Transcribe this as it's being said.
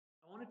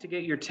to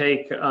get your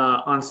take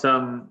on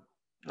some.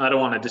 I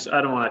don't want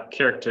to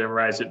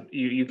characterize it.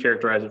 You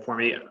characterize it for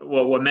me.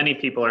 Well, what many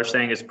people are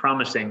saying is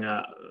promising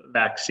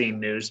vaccine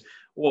news.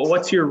 Well,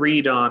 what's your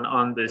read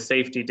on the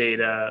safety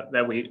data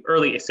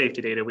early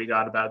safety data we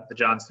got about the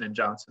Johnson and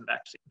Johnson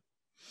vaccine?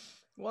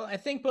 Well, I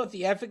think both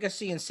the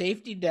efficacy and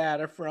safety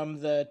data from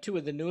the two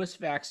of the newest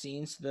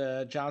vaccines,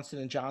 the Johnson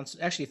and Johnson,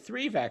 actually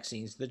three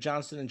vaccines, the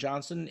Johnson and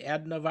Johnson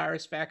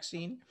adenovirus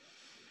vaccine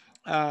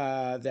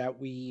that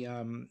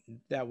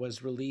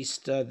was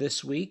released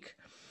this week.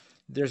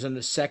 There's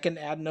a second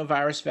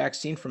adenovirus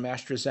vaccine from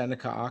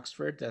AstraZeneca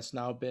Oxford that's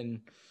now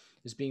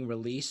is being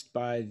released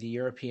by the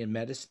European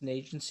medicine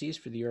agencies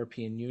for the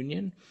European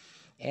Union.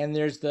 And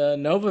there's the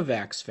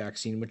Novavax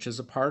vaccine, which is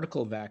a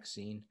particle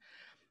vaccine.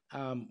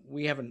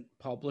 We haven't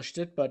published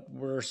it, but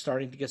we're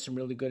starting to get some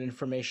really good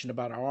information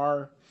about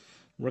our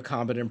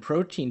recombinant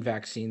protein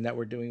vaccine that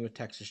we're doing with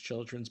Texas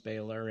Children's,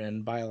 Baylor,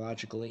 and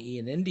Biological E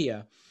in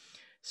India.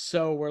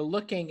 So we're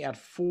looking at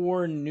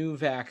 4 new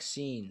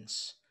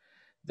vaccines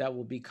that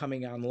will be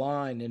coming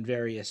online in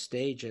various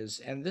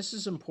stages. And this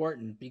is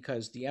important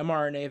because the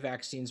mRNA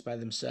vaccines by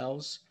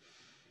themselves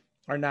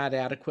are not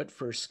adequate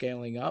for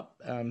scaling up.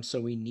 So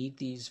we need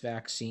these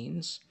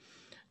vaccines.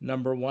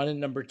 Number one, and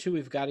number two,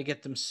 we've got to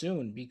get them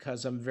soon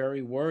because I'm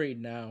very worried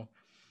now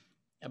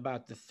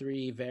about the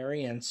 3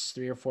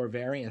 or 4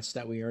 variants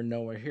that we are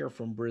nowhere here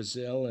from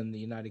Brazil and the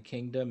United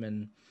Kingdom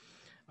and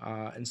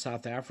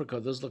South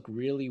Africa. Those look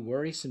really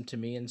worrisome to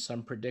me, and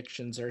some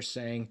predictions are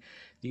saying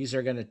these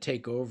are going to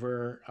take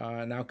over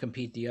and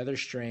outcompete the other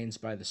strains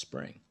by the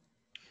spring.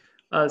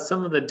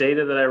 Some of the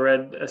data that I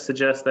read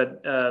suggests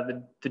that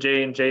the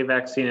J&J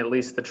vaccine, at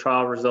least the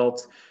trial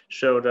results,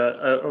 showed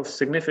a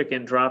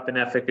significant drop in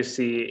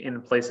efficacy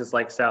in places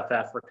like South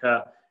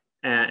Africa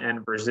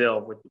and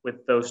Brazil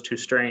with those 2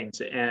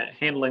 strains, and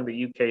handling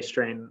the UK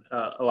strain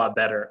a lot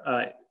better.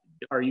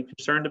 Are you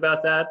concerned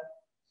about that?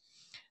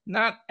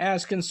 Not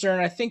as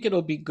concerned. I think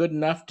it'll be good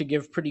enough to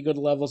give pretty good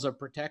levels of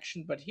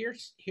protection, but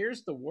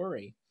here's the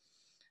worry.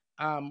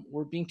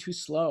 We're being too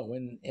slow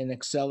in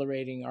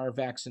accelerating our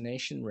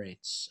vaccination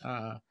rates,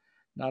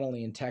 not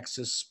only in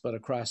Texas, but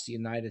across the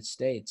United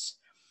States.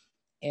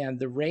 And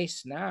the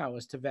race now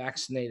is to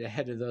vaccinate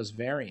ahead of those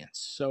variants.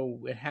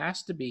 So it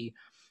has to be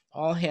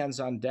all hands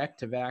on deck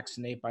to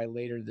vaccinate by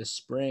later this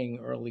spring,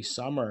 early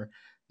summer,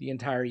 the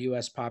entire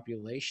U.S.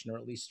 population, or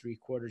at least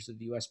 3/4 of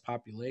the U.S.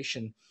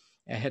 population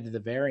ahead of the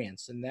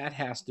variants. And that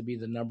has to be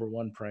the number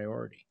one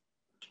priority.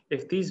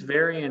 If these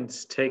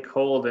variants take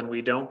hold and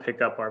we don't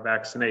pick up our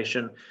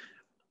vaccination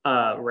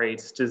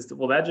rates,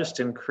 will that just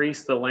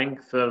increase the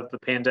length of the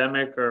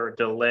pandemic or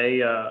delay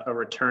a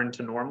return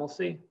to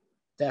normalcy?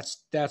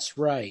 That's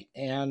right,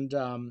 and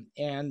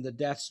the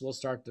deaths will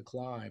start to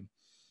climb,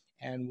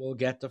 and we'll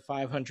get to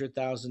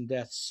 500,000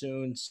 deaths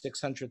soon,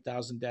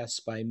 600,000 deaths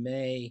by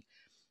May.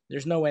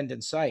 There's no end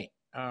in sight,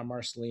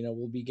 Marcelino.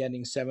 We'll be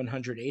getting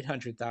 700,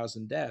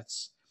 800,000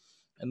 deaths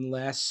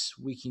unless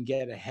we can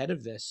get ahead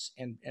of this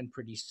and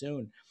pretty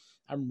soon.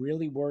 I'm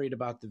really worried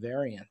about the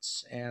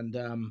variants, and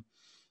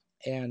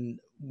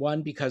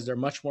one, because they're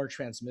much more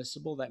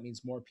transmissible. That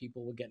means more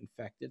people will get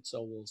infected.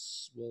 So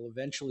we'll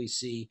eventually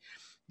see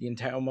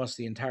almost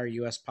the entire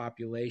U.S.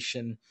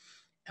 population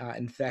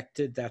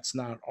infected that's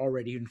not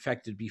already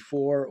infected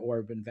before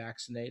or been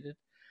vaccinated,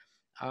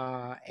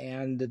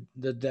 and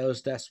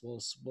those deaths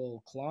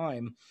will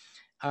climb.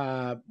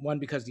 One,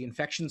 because the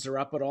infections are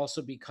up, but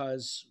also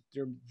because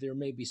there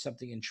may be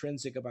something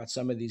intrinsic about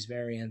some of these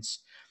variants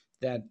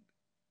that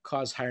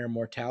cause higher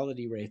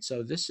mortality rates.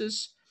 So this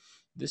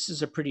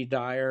is a pretty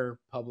dire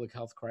public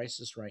health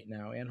crisis right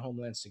now, and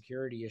homeland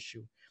security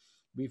issue.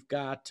 We've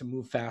got to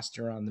move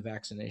faster on the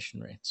vaccination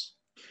rates.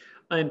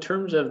 In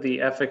terms of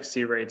the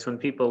efficacy rates, when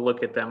people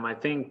look at them, I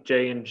think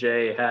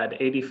J&J had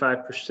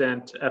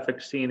 85%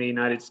 efficacy in the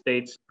United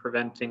States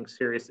preventing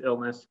serious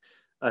illness,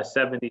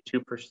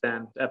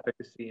 72%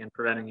 efficacy in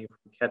preventing you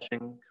from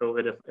catching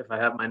COVID, if I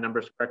have my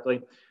numbers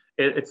correctly.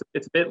 It's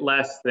a bit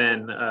less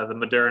than the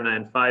Moderna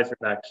and Pfizer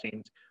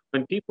vaccines.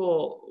 When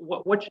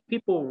what should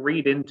people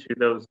read into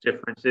those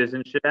differences,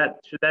 and should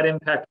that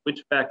impact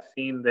which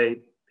vaccine they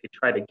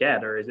try to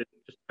get, or is it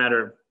just a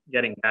matter of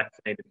getting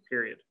vaccinated,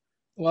 period?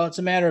 Well, it's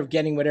a matter of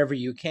getting whatever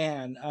you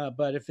can,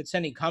 but if it's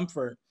any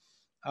comfort,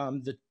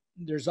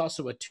 there's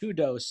also a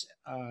 2-dose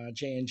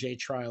J&J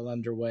trial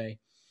underway,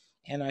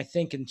 and I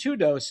think in 2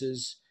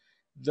 doses,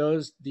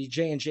 the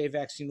J&J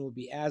vaccine will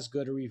be as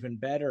good or even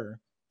better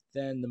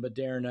than the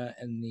Moderna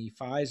and the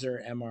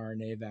Pfizer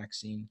mRNA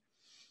vaccine.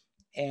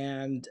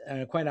 And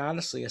quite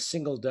honestly, a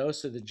single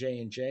dose of the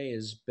J&J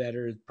is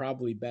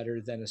probably better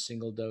than a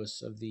single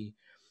dose of the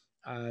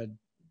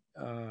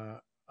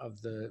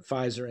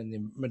Pfizer and the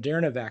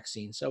Moderna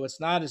vaccine. So it's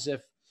not as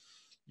if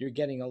you're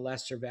getting a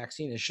lesser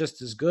vaccine. It's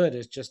just as good.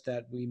 It's just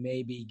that we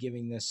may be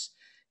giving this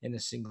in a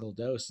single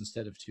dose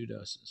instead of 2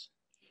 doses.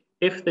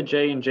 If the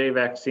J&J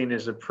vaccine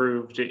is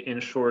approved in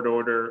short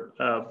order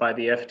by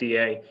the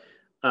FDA,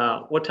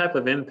 What type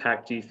of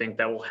impact do you think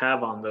that will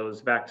have on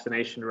those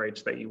vaccination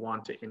rates that you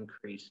want to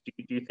increase?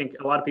 Do you think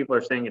a lot of people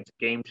are saying it's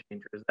a game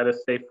changer? Is that a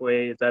safe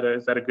way? Is that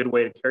a good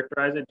way to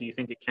characterize it? Do you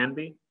think it can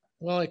be?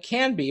 Well, it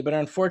can be, but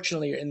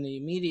unfortunately, in the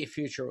immediate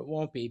future, it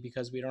won't be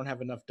because we don't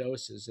have enough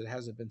doses. It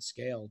hasn't been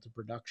scaled to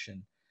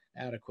production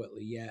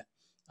adequately yet.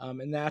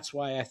 And that's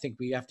why I think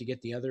we have to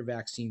get the other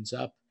vaccines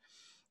up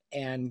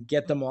and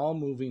get them all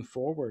moving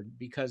forward.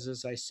 Because,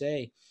 as I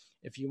say,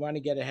 if you want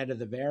to get ahead of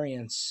the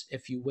variants,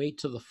 if you wait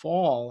till the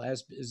fall,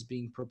 as is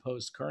being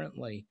proposed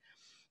currently,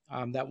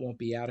 that won't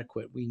be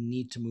adequate. We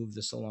need to move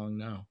this along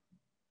now.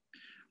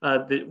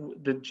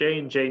 The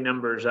J&J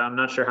numbers, I'm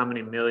not sure how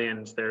many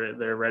millions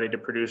they're ready to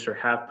produce or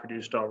have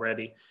produced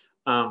already.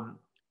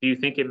 Do you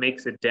think it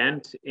makes a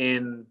dent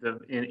in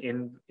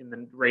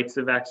the rates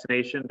of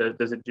vaccination?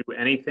 Does it do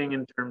anything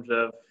in terms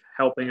of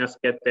helping us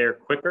get there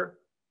quicker?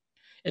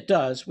 It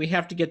does. We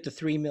have to get to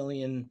 3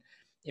 million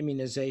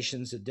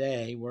immunizations a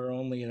day.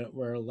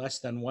 We're less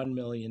than 1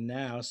 million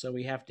now, so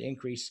we have to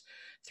increase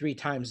 3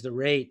 times the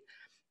rate.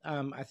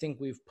 I think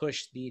we've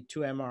pushed the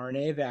 2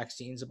 mRNA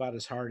vaccines about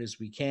as hard as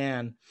we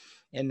can,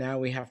 and now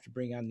we have to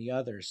bring on the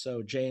others.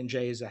 So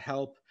J&J is a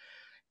help.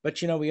 But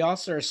we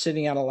also are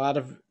sitting on a lot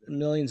of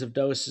millions of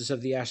doses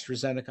of the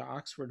AstraZeneca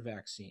Oxford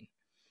vaccine.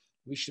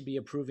 We should be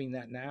approving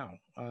that now.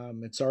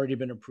 It's already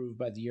been approved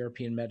by the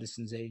European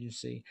Medicines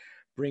Agency.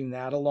 Bring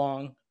that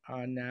along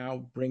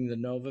now. Bring the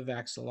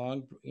Novavax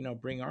along.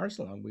 Bring ours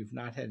along. We've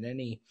not had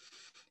any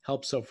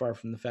help so far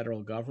from the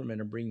federal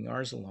government in bringing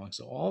ours along.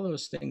 So all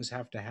those things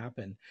have to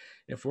happen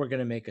if we're going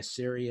to make a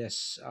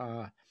serious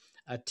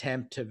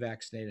attempt to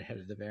vaccinate ahead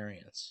of the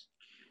variants.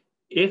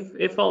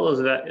 If all those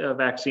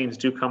vaccines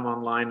do come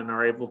online and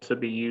are able to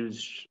be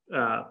used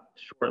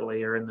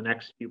shortly or in the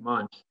next few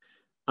months,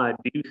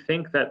 do you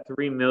think that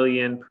 3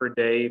 million per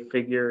day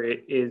figure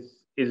is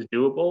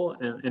doable?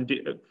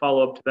 And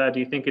follow up to that, do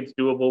you think it's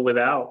doable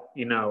without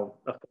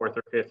a fourth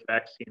or fifth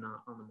vaccine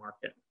on the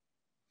market?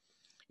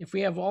 If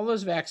we have all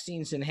those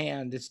vaccines in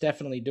hand, it's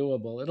definitely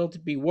doable. It'll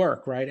be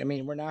work, right? I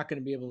mean, we're not going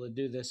to be able to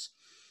do this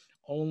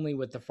only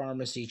with the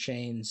pharmacy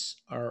chains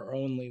or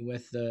only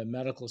with the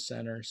medical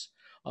centers,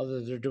 although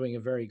they're doing a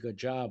very good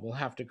job. We'll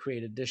have to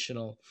create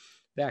additional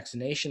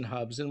vaccination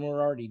hubs, and we're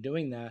already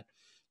doing that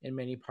in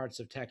many parts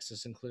of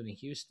Texas, including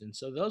Houston.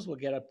 So those will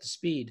get up to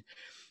speed.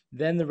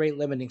 Then the rate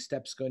limiting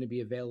step is going to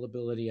be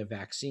availability of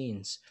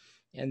vaccines,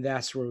 and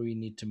that's where we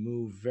need to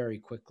move very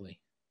quickly.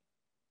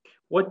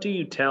 What do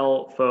you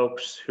tell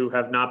folks who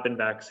have not been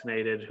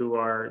vaccinated, who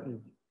are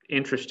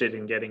interested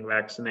in getting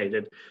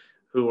vaccinated,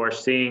 who are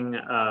seeing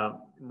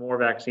more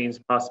vaccines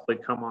possibly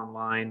come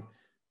online?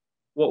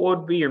 What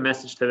would be your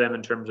message to them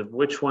in terms of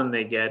which one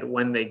they get,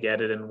 when they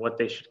get it, and what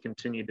they should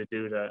continue to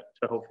do to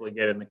hopefully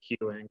get in the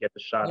queue and get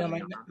the shot in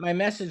the arm? My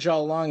message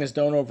all along is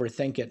don't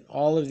overthink it.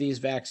 All of these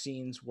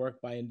vaccines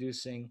work by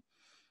inducing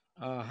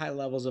high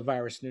levels of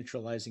virus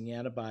neutralizing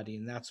antibody,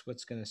 and that's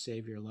what's going to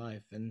save your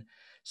life. And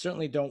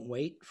certainly don't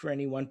wait for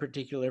any one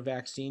particular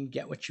vaccine.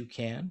 Get what you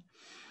can,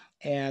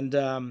 and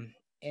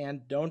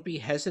don't be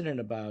hesitant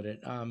about it.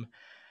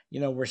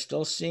 We're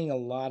still seeing a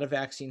lot of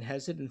vaccine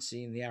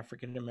hesitancy in the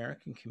African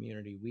American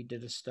community. We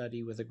did a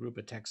study with a group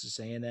at Texas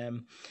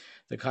A&M.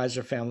 The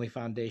Kaiser Family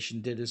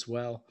Foundation did as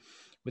well.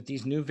 With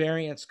these new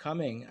variants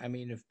coming, I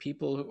mean, if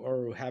people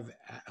who have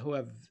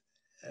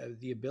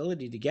the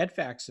ability to get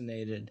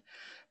vaccinated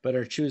but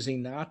are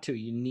choosing not to,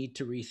 you need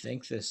to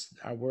rethink this.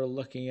 We're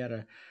looking at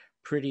a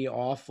pretty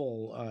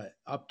awful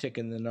uptick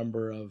in the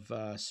number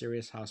of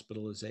serious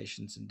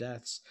hospitalizations and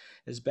deaths.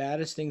 As bad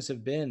as things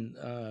have been,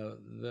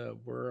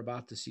 we're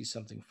about to see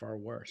something far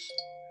worse.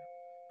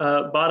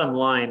 Bottom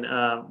line,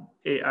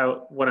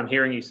 what I'm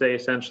hearing you say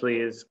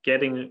essentially is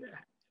getting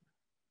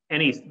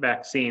any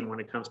vaccine when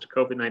it comes to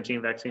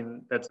COVID-19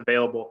 vaccine that's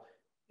available,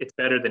 it's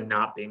better than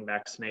not being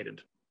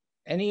vaccinated.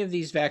 Any of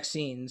these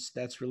vaccines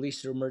that's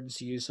released through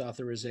emergency use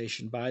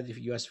authorization by the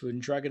U.S. Food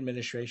and Drug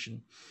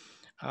Administration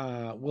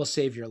will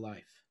save your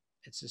life.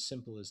 It's as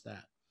simple as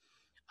that.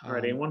 All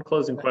right, and one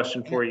closing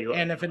question for you.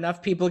 And if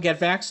enough people get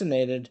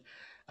vaccinated,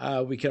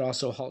 we could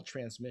also halt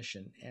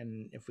transmission.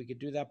 And if we could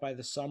do that by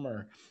the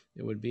summer,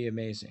 it would be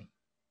amazing.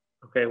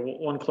 Okay, well,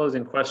 one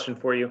closing question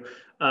for you.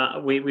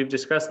 We've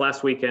discussed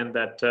last weekend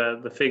that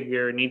the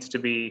figure needs to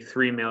be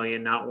 3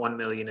 million, not 1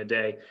 million a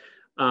day.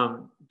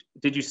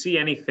 Did you see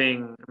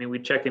anything? I mean, we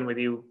check in with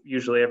you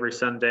usually every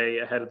Sunday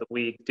ahead of the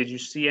week. Did you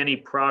see any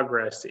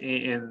progress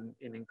in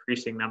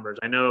increasing numbers?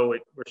 I know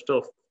we're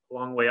still a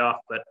long way off,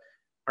 but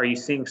are you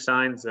seeing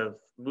signs of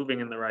moving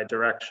in the right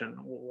direction?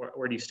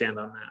 Where do you stand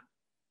on that?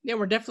 Yeah,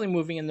 we're definitely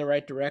moving in the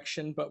right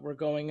direction, but we're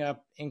going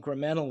up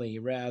incrementally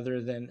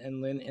rather than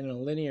in a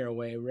linear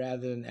way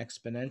rather than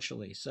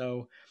exponentially.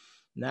 So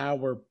now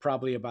we're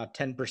probably about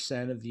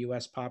 10% of the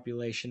U.S.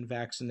 population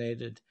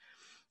vaccinated,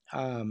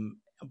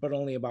 but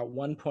only about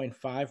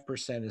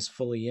 1.5% is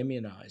fully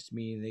immunized,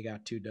 meaning they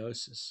got 2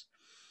 doses.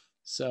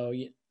 So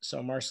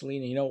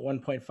Marcelina, you know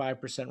what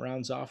 1.5%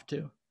 rounds off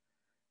to?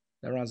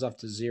 That rounds off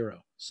to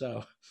 0.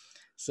 So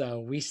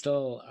we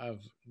still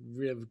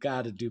we've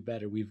got to do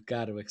better. We've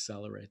got to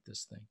accelerate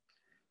this thing.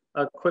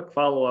 A quick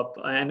follow-up.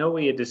 I know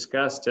we had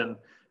discussed, and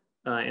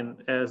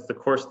as the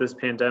course of this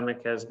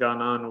pandemic has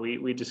gone on,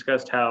 we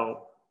discussed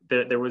how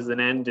there was an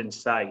end in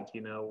sight.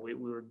 We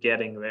were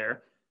getting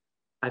there.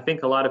 I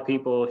think a lot of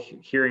people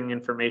hearing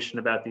information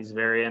about these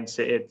variants,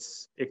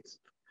 it's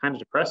kind of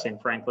depressing,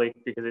 frankly,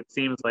 because it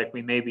seems like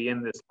we may be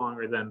in this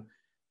longer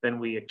than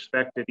we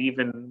expected,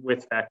 even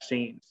with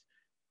vaccines.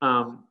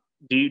 Do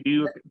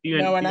you?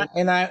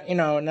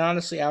 And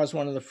honestly, I was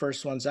one of the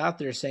first ones out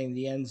there saying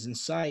the end's in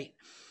sight.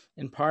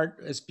 In part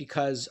is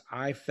because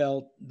I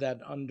felt that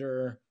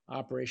under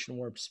Operation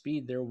Warp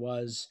Speed, there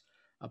was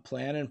a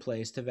plan in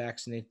place to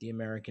vaccinate the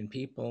American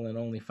people, and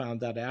only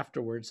found out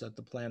afterwards that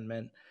the plan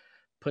meant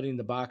putting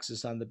the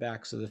boxes on the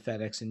backs of the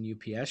FedEx and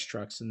UPS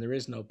trucks, and there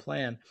is no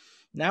plan.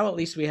 Now at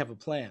least we have a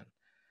plan.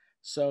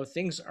 So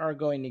things are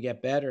going to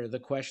get better. The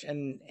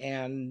question,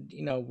 and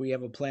we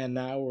have a plan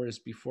now, whereas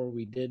before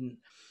we didn't.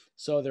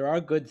 So there are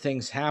good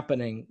things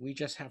happening. We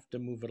just have to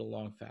move it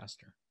along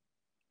faster.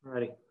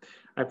 Alrighty.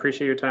 I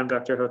appreciate your time,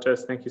 Dr.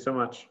 Hotez. Thank you so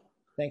much.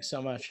 Thanks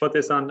so much. We'll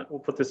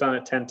put this on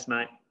at 10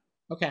 tonight.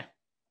 Okay.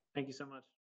 Thank you so much.